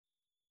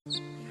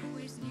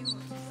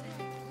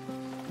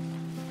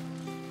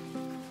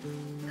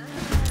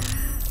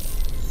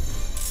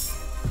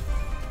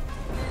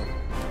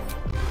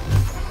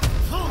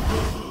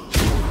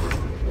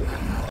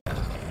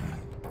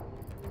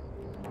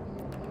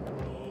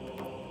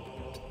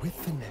with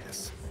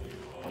finesse.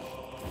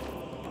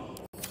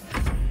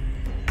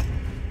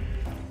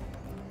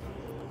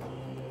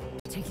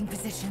 Taking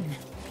position.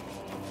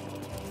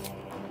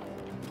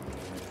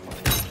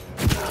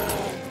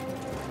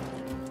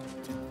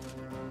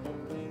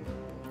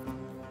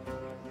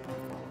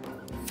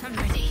 I'm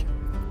ready.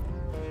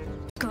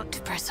 Got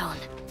to press on.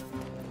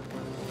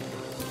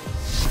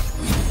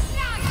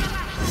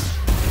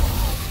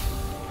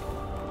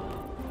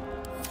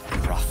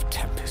 Rough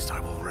tempest I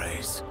will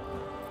raise.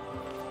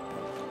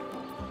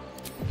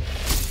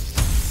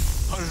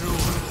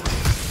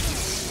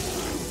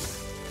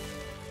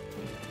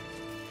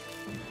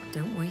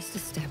 Don't waste a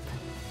step.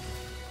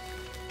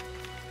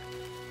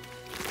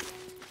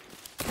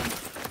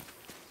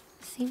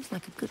 Seems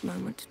like a good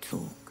moment to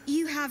talk.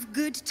 You have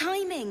good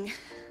timing.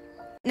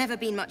 Never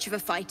been much of a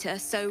fighter,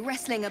 so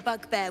wrestling a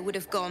bugbear would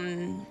have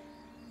gone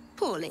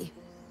poorly.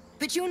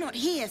 But you're not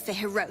here for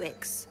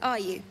heroics, are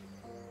you?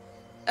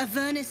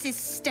 Avernus's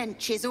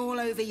stench is all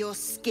over your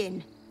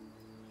skin.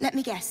 Let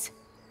me guess.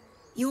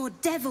 Your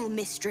devil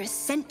mistress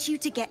sent you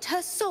to get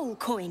her soul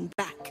coin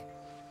back.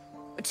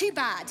 Too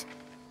bad.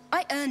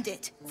 I earned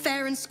it,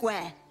 fair and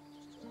square.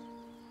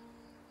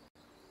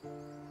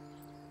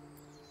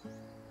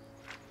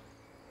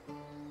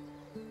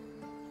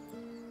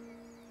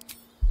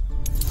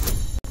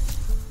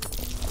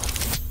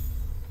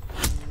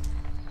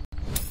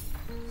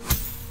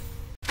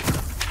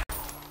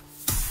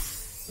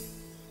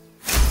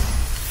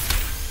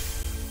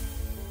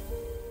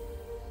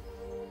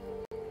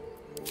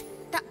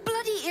 That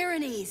bloody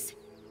Irenes!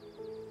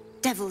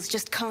 Devils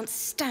just can't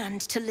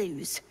stand to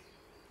lose.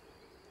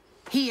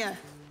 Here.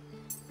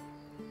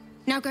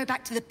 Now go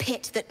back to the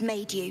pit that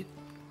made you.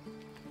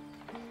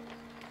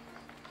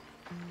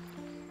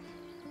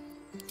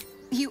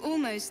 You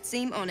almost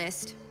seem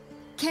honest.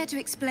 Care to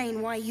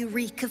explain why you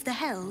reek of the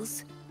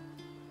hells?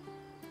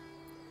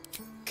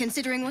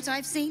 Considering what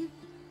I've seen,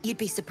 you'd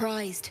be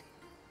surprised.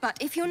 But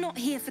if you're not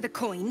here for the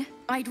coin,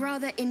 I'd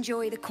rather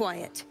enjoy the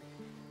quiet.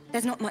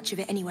 There's not much of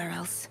it anywhere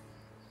else.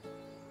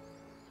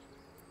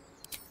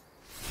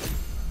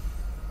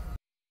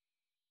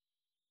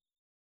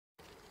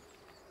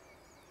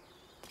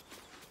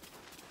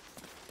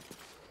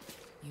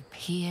 You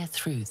peer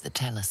through the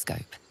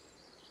telescope.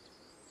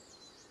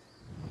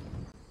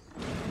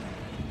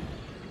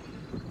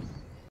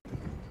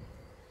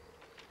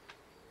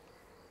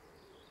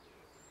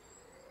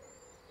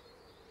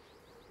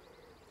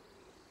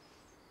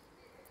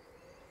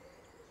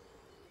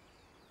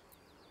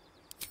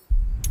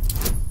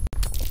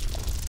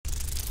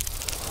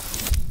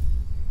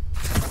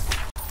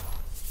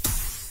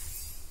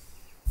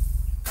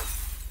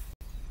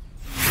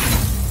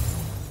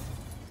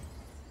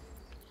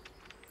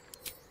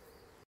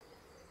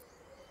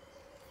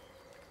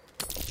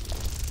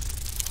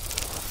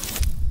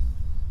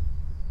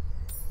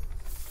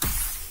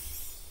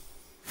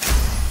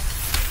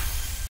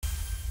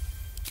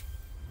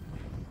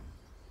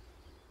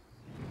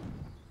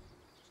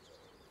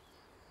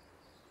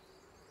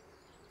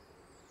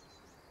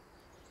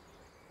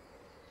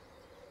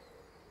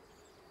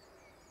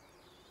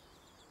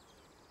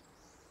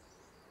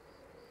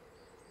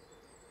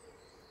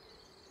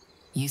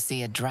 You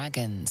see a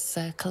dragon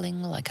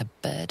circling like a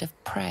bird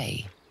of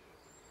prey,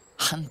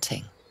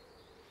 hunting.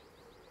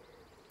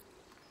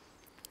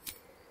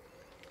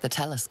 The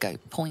telescope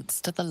points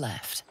to the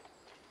left.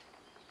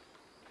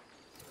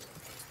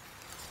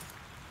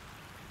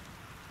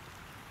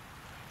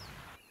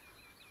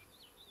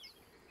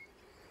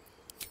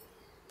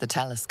 The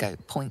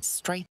telescope points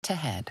straight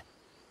ahead.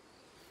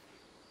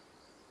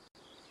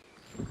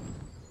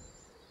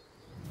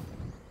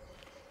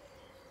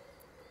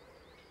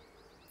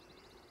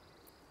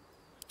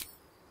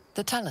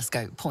 The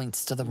telescope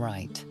points to the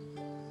right.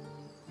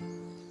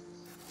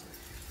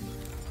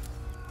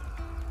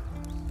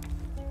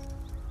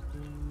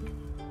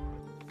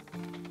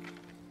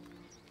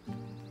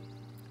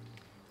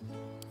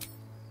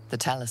 The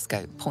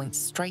telescope points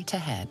straight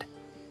ahead.